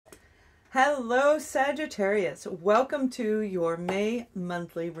Hello Sagittarius, welcome to your May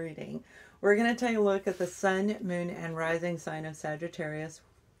monthly reading. We're going to take a look at the sun, moon, and rising sign of Sagittarius.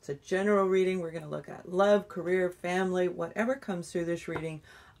 It's a general reading. We're going to look at love, career, family, whatever comes through this reading.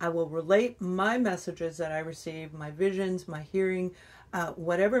 I will relate my messages that I receive, my visions, my hearing,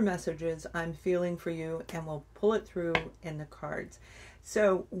 whatever messages I'm feeling for you, and we'll pull it through in the cards.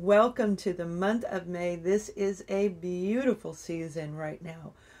 So welcome to the month of May. This is a beautiful season right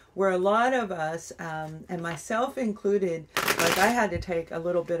now, where a lot of us, and myself included, like I had to take a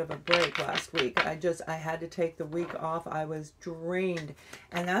little bit of a break last week. I had to take the week off. I was drained.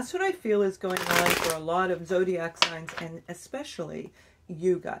 And that's what I feel is going on for a lot of Zodiac signs, and especially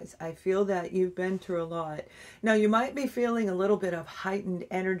you guys. I feel that you've been through a lot. Now, you might be feeling a little bit of heightened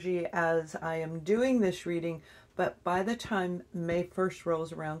energy as I am doing this reading, but by the time May 1st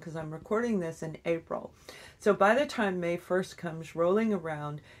rolls around, because I'm recording this in April, so by the time May 1st comes rolling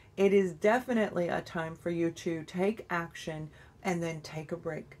around, it is definitely a time for you to take action and then take a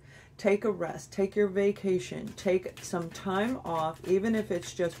break. Take a rest, take your vacation, take some time off, even if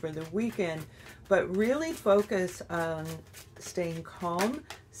it's just for the weekend, but really focus on staying calm,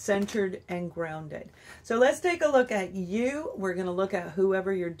 centered, and grounded. So let's take a look at you. We're going to look at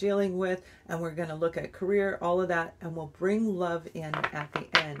whoever you're dealing with, and we're going to look at career, all of that, and we'll bring love in at the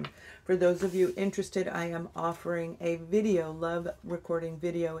end. For those of you interested, I am offering a video, love recording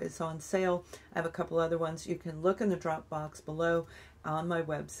video. It's on sale. I have a couple other ones. You can look in the drop box below on my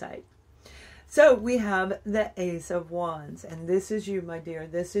website. So we have the Ace of Wands, and this is you, my dear.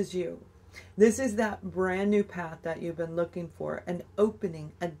 This is you. This is that brand new path that you've been looking for, an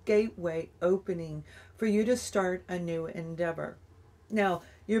opening, a gateway opening for you to start a new endeavor. Now,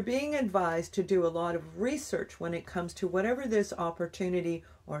 you're being advised to do a lot of research when it comes to whatever this opportunity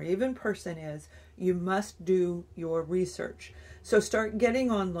or even person is. You must do your research. So start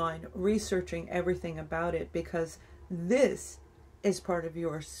getting online, researching everything about it, because this is part of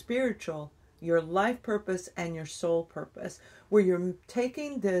your spiritual, your life purpose, and your soul purpose, where you're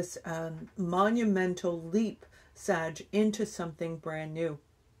taking this monumental leap, Sag, into something brand new.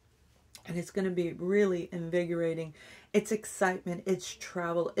 And it's going to be really invigorating. It's excitement, it's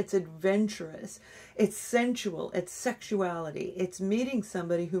travel, it's adventurous, it's sensual, it's sexuality, it's meeting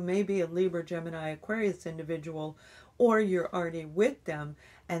somebody who may be a Libra, Gemini, Aquarius individual, or you're already with them,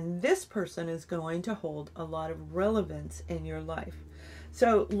 and this person is going to hold a lot of relevance in your life.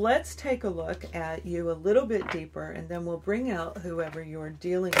 So let's take a look at you a little bit deeper, and then we'll bring out whoever you're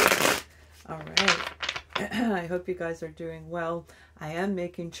dealing with. All right. I hope you guys are doing well. I am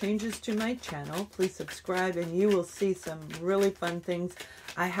making changes to my channel. Please subscribe and you will see some really fun things.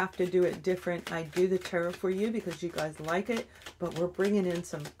 I have to do it different. I do the tarot for you because you guys like it, but we're bringing in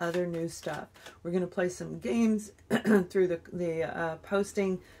some other new stuff. We're going to play some games through the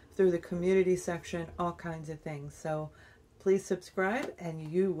posting, through the community section, all kinds of things. So please subscribe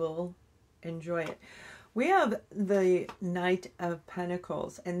and you will enjoy it. We have the Knight of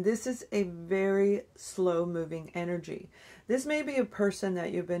Pentacles, and this is a very slow-moving energy. This may be a person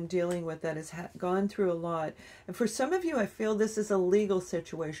that you've been dealing with that has gone through a lot. And for some of you, I feel this is a legal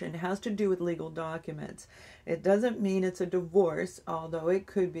situation. It has to do with legal documents. It doesn't mean it's a divorce, although it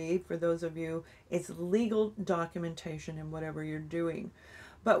could be. For those of you, it's legal documentation in whatever you're doing.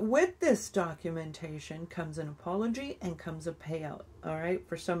 But with this documentation comes an apology and comes a payout, all right?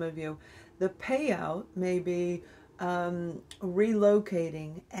 For some of you, the payout may be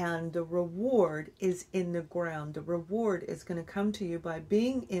relocating, and the reward is in the ground. The reward is going to come to you by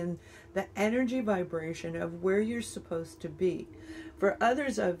being in the energy vibration of where you're supposed to be. For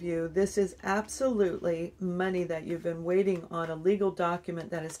others of you, this is absolutely money that you've been waiting on, a legal document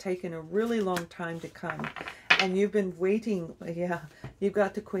that has taken a really long time to come. And you've been waiting, yeah, you've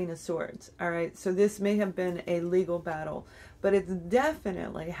got the Queen of Swords, all right? So this may have been a legal battle, but it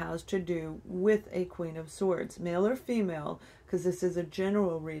definitely has to do with a Queen of Swords, male or female, because this is a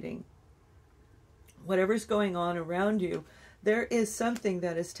general reading. Whatever's going on around you, there is something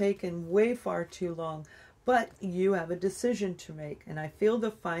that has taken way far too long, but you have a decision to make, and I feel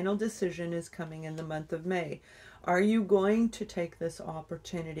the final decision is coming in the month of May. Are you going to take this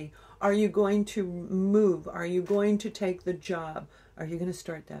opportunity? Are you going to move? Are you going to take the job? Are you going to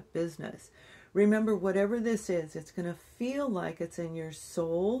start that business? Remember, whatever this is, it's going to feel like it's in your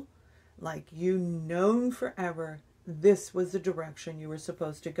soul, like you've known forever this was the direction you were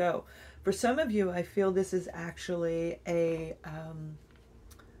supposed to go. For some of you, I feel this is actually a,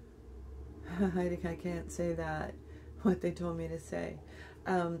 I can't say that, what they told me to say.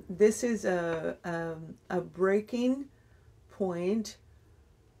 This is a breaking point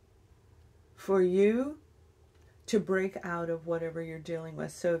for you to break out of whatever you're dealing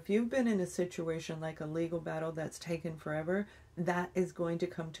with. So if you've been in a situation like a legal battle that's taken forever, that is going to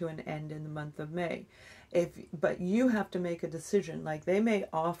come to an end in the month of May. But you have to make a decision. Like, they may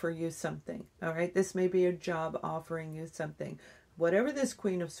offer you something, all right? This may be a job offering you something. Whatever this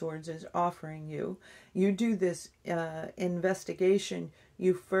Queen of Swords is offering you, you do this investigation,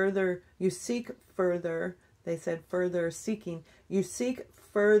 you seek further, they said further seeking, you seek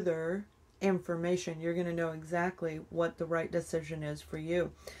further information. You're going to know exactly what the right decision is for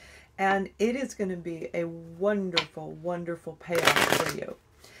you. And it is going to be a wonderful, wonderful payoff for you.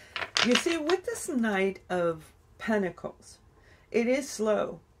 You see, with this Knight of Pentacles, it is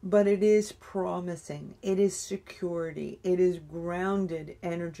slow, but it is promising. It is security. It is grounded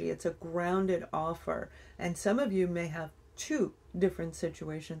energy. It's a grounded offer. And some of you may have two different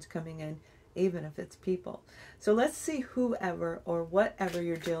situations coming in, even if it's people. So let's see whoever or whatever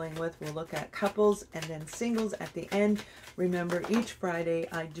you're dealing with. We'll look at couples and then singles at the end. Remember, each Friday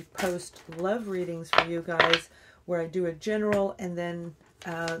I do post love readings for you guys, where I do a general, and then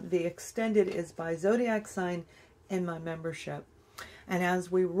the extended is by Zodiac sign in my membership. And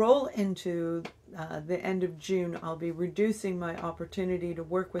as we roll into the end of June, I'll be reducing my opportunity to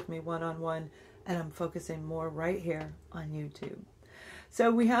work with me one-on-one, and I'm focusing more right here on YouTube. So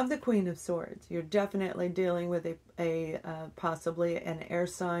we have the Queen of Swords. You're definitely dealing with possibly an air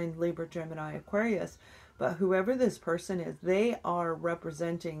sign, Libra, Gemini, Aquarius. But whoever this person is, they are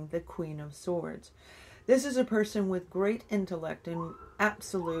representing the Queen of Swords. This is a person with great intellect and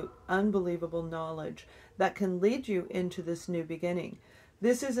absolute, unbelievable knowledge that can lead you into this new beginning.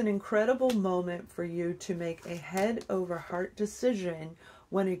 This is an incredible moment for you to make a head-over-heart decision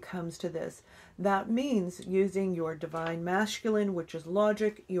when it comes to this. That means using your divine masculine, which is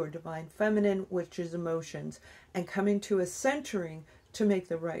logic, your divine feminine, which is emotions, and coming to a centering to make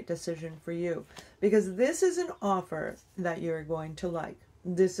the right decision for you. Because this is an offer that you're going to like.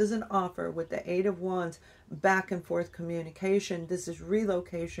 This is an offer with the Eight of Wands, back and forth communication. This is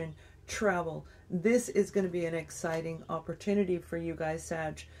relocation, travel. This is going to be an exciting opportunity for you guys,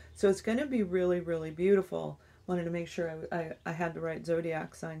 Sag. So it's going to be really, really beautiful. Wanted to make sure I had the right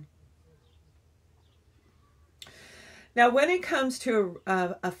Zodiac sign. Now, when it comes to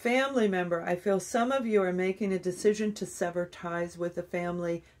a family member, I feel some of you are making a decision to sever ties with a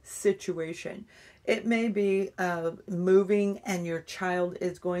family situation. It may be moving and your child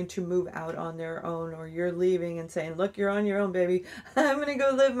is going to move out on their own, or you're leaving and saying, look, you're on your own, baby. I'm going to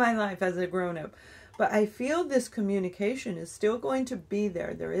go live my life as a grown-up. But I feel this communication is still going to be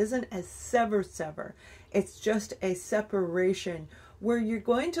there. There isn't a sever. It's just a separation where you're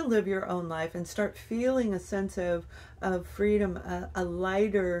going to live your own life and start feeling a sense of freedom, a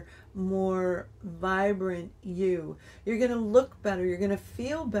lighter, more vibrant you. You're going to look better. You're going to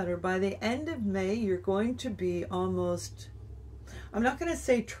feel better. By the end of May, you're going to be almost, I'm not going to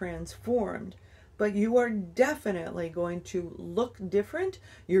say transformed, but you are definitely going to look different.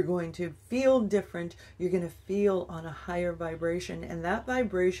 You're going to feel different. You're going to feel on a higher vibration. And that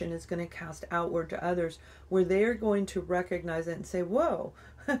vibration is going to cast outward to others, where they are going to recognize it and say, whoa,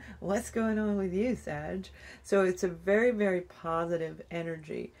 what's going on with you, Sag? So it's a very, very positive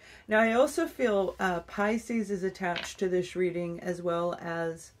energy. Now, I also feel Pisces is attached to this reading, as well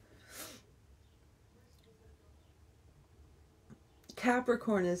as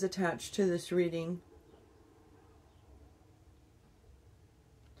Capricorn is attached to this reading.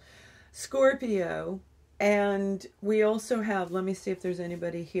 Scorpio, and we also have, let me see if there's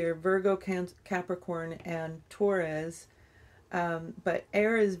anybody here, Virgo, Capricorn, and Taurus. But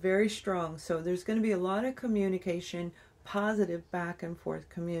air is very strong, so there's going to be a lot of communication, positive back and forth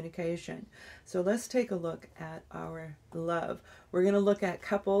communication. So let's take a look at our love. We're going to look at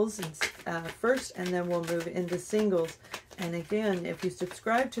couples first, and then we'll move into singles. And again, if you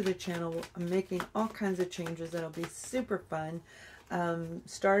subscribe to the channel, I'm making all kinds of changes that'll be super fun,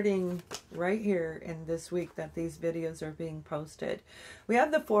 starting right here in this week that these videos are being posted. We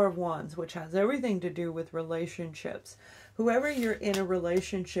have the Four of Wands, which has everything to do with relationships. Whoever you're in a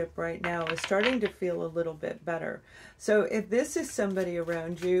relationship right now is starting to feel a little bit better. So if this is somebody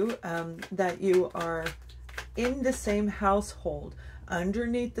around you that you are in the same household,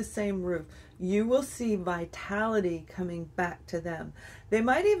 underneath the same roof, you will see vitality coming back to them. They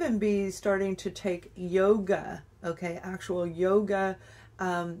might even be starting to take yoga, okay, actual yoga,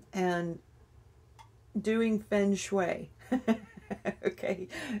 and doing feng shui. Okay,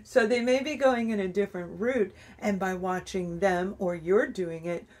 so they may be going in a different route, and by watching them, or you're doing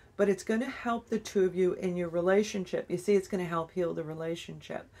it, but it's going to help the two of you in your relationship. You see, it's going to help heal the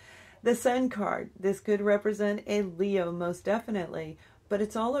relationship. The Sun card, this could represent a Leo, most definitely, but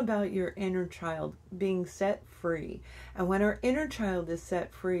it's all about your inner child being set free. And when our inner child is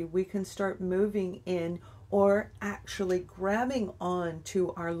set free, we can start moving in or actually grabbing on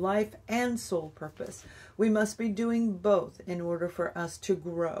to our life and soul purpose. We must be doing both in order for us to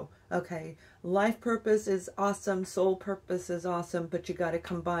grow. Okay, life purpose is awesome, soul purpose is awesome, but you got to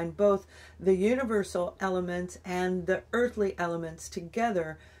combine both the universal elements and the earthly elements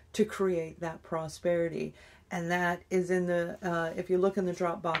together to create that prosperity. And that is in the, if you look in the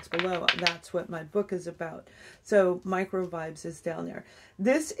drop box below, that's what my book is about. So Micro Vibes is down there.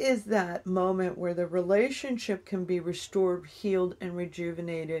 This is that moment where the relationship can be restored, healed, and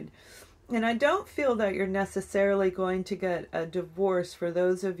rejuvenated. And I don't feel that you're necessarily going to get a divorce for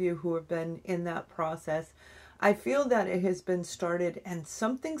those of you who have been in that process. I feel that it has been started and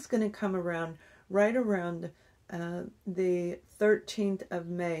something's going to come around right around the 13th of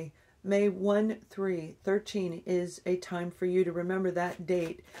May. May 1/3/13 is a time for you to remember. That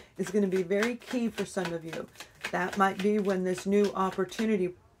date is going to be very key for some of you. That might be when this new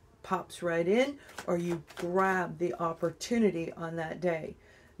opportunity pops right in, or you grab the opportunity on that day.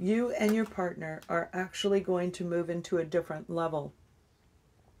 You and your partner are actually going to move into a different level.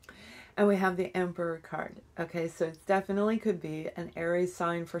 And we have the Emperor card. Okay, so it definitely could be an Aries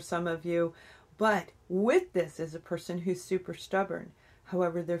sign for some of you. But with this is a person who's super stubborn.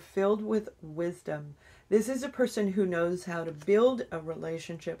 However, they're filled with wisdom. This is a person who knows how to build a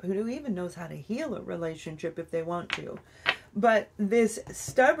relationship, who even knows how to heal a relationship if they want to. But this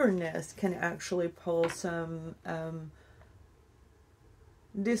stubbornness can actually pull some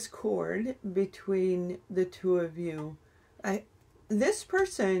discord between the two of you. This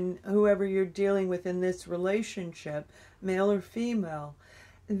person, whoever you're dealing with in this relationship, male or female,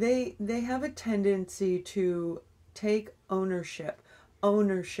 they have a tendency to take ownership.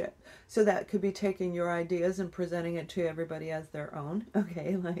 So that could be taking your ideas and presenting it to everybody as their own.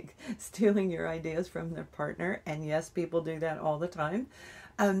 Okay, like stealing your ideas from their partner. And yes, people do that all the time.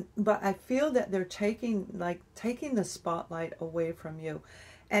 But I feel that they're taking the spotlight away from you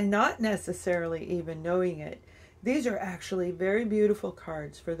and not necessarily even knowing it. These are actually very beautiful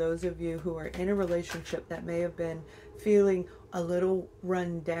cards for those of you who are in a relationship that may have been feeling a little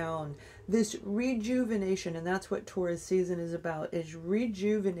run down. This rejuvenation, and that's what Taurus season is about, is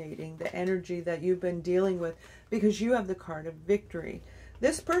rejuvenating the energy that you've been dealing with, because you have the card of victory.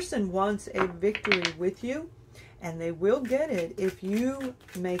 This person wants a victory with you, and they will get it if you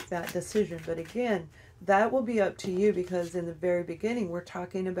make that decision. But again, that will be up to you, because in the very beginning, we're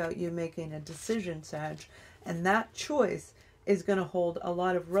talking about you making a decision, Sag. And that choice is going to hold a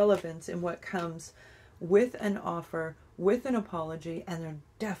lot of relevance in what comes with an offer, with an apology, and they're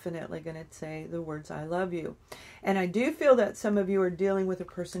definitely going to say the words, I love you. And I do feel that some of you are dealing with a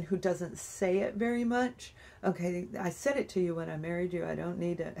person who doesn't say it very much. Okay, I said it to you when I married you. I don't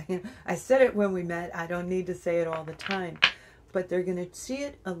need to, I said it when we met. I don't need to say it all the time. But they're going to see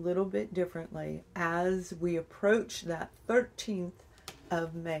it a little bit differently as we approach that 13th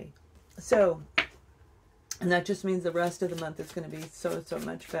of May. So, and that just means the rest of the month is going to be so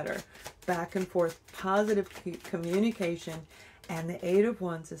much better. Back and forth, positive communication. And the Eight of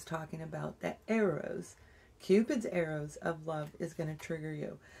Wands is talking about the arrows. Cupid's arrows of love is going to trigger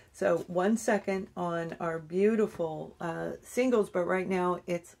you. So 1 second on our beautiful singles, but right now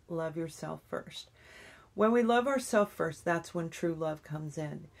it's love yourself first. When we love ourselves first, that's when true love comes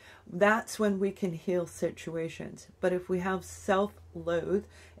in. That's when we can heal situations. But if we have self-loathe,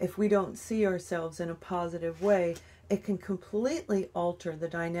 if we don't see ourselves in a positive way, it can completely alter the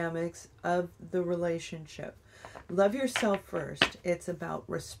dynamics of the relationship. Love yourself first. It's about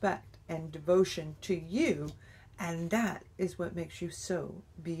respect and devotion to you, and that is what makes you so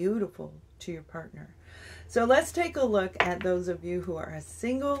beautiful to your partner. So let's take a look at those of you who are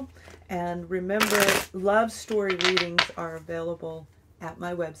single. And remember, love story readings are available at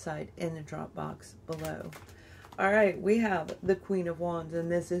my website in the drop box below. All right, we have the Queen of Wands, and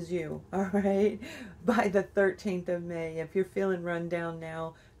this is you, all right? By the 13th of May, if you're feeling run down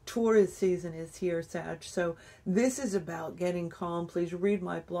now, Taurus season is here, Sag. So this is about getting calm. Please read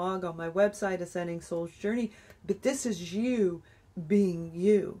my blog on my website, AscendingSoulsJourney. But this is you being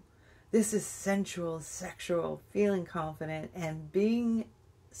you. This is sensual, sexual, feeling confident, and being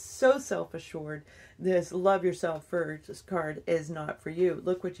so self-assured. This love yourself first card is not for you.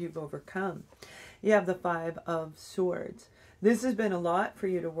 Look what you've overcome. You have the Five of Swords. This has been a lot for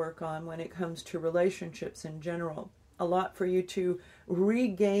you to work on when it comes to relationships in general. A lot for you to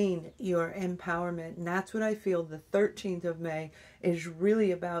regain your empowerment. And that's what I feel the 13th of May is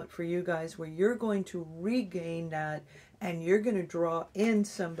really about for you guys, where you're going to regain that and you're going to draw in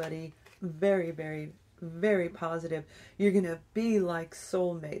somebody very, very very positive. You're going to be like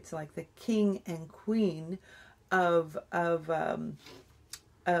soulmates, like the king and queen of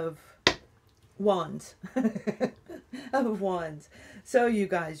wands. Of wands. So you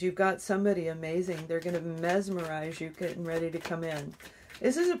guys, you've got somebody amazing. They're going to mesmerize you getting ready to come in.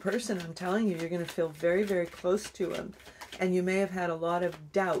 This is a person, I'm telling you, you're going to feel very, very close to him. And you may have had a lot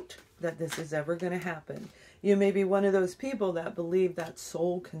of doubt that this is ever going to happen. You may be one of those people that believe that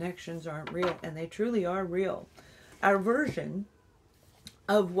soul connections aren't real, and they truly are real. Our version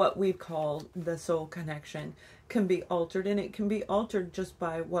of what we call the soul connection can be altered, and it can be altered just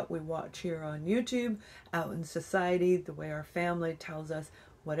by what we watch here on YouTube, out in society, the way our family tells us.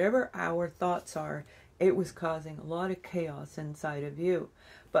 Whatever our thoughts are, it was causing a lot of chaos inside of you.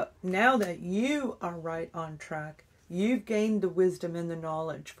 But now that you are right on track, you've gained the wisdom and the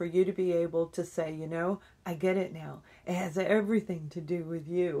knowledge for you to be able to say, you know, I get it now. It has everything to do with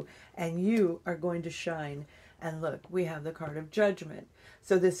you, and you are going to shine. And look, we have the card of judgment.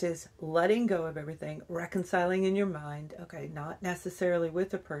 So this is letting go of everything, reconciling in your mind, okay, not necessarily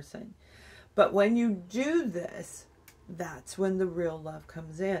with a person. But when you do this, that's when the real love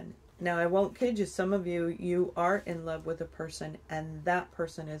comes in. Now, I won't kid you, some of you, you are in love with a person, and that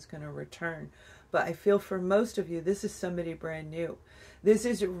person is going to return. But I feel for most of you, this is somebody brand new. This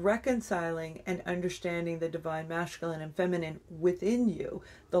is reconciling and understanding the divine masculine and feminine within you,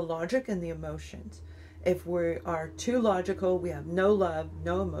 the logic and the emotions. If we are too logical, we have no love,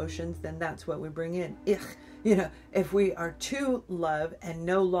 no emotions, then that's what we bring in. You know, if we are too love and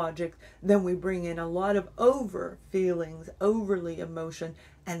no logic, then we bring in a lot of over feelings, overly emotion,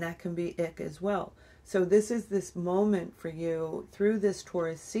 and that can be ick as well. So this is this moment for you through this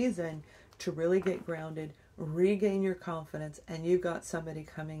Taurus season to really get grounded, regain your confidence, and you've got somebody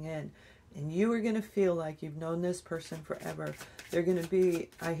coming in. And you are going to feel like you've known this person forever. They're going to be,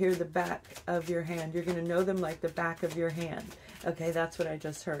 I hear the back of your hand. You're going to know them like the back of your hand. Okay, that's what I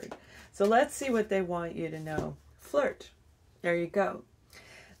just heard. So let's see what they want you to know. Flirt. There you go.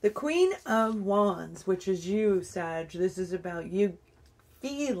 The Queen of Wands, which is you, Sag. This is about you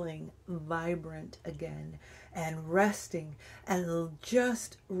feeling vibrant again and resting and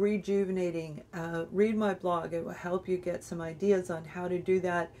just rejuvenating. Read my blog. It will help you get some ideas on how to do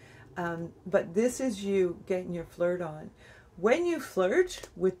that. But this is you getting your flirt on. When you flirt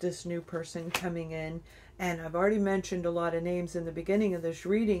with this new person coming in, and I've already mentioned a lot of names in the beginning of this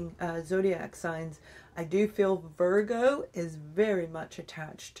reading, Zodiac signs, I do feel Virgo is very much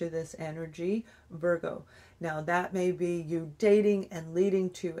attached to this energy, Virgo. Now that may be you dating and leading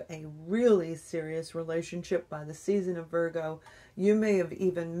to a really serious relationship by the season of Virgo. You may have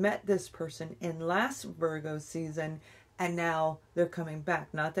even met this person in last Virgo season, and now they're coming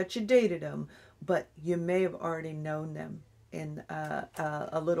back. Not that you dated them, but you may have already known them in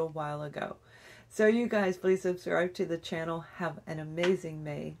a little while ago. So you guys, please subscribe to the channel. Have an amazing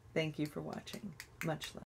May. Thank you for watching. Much love.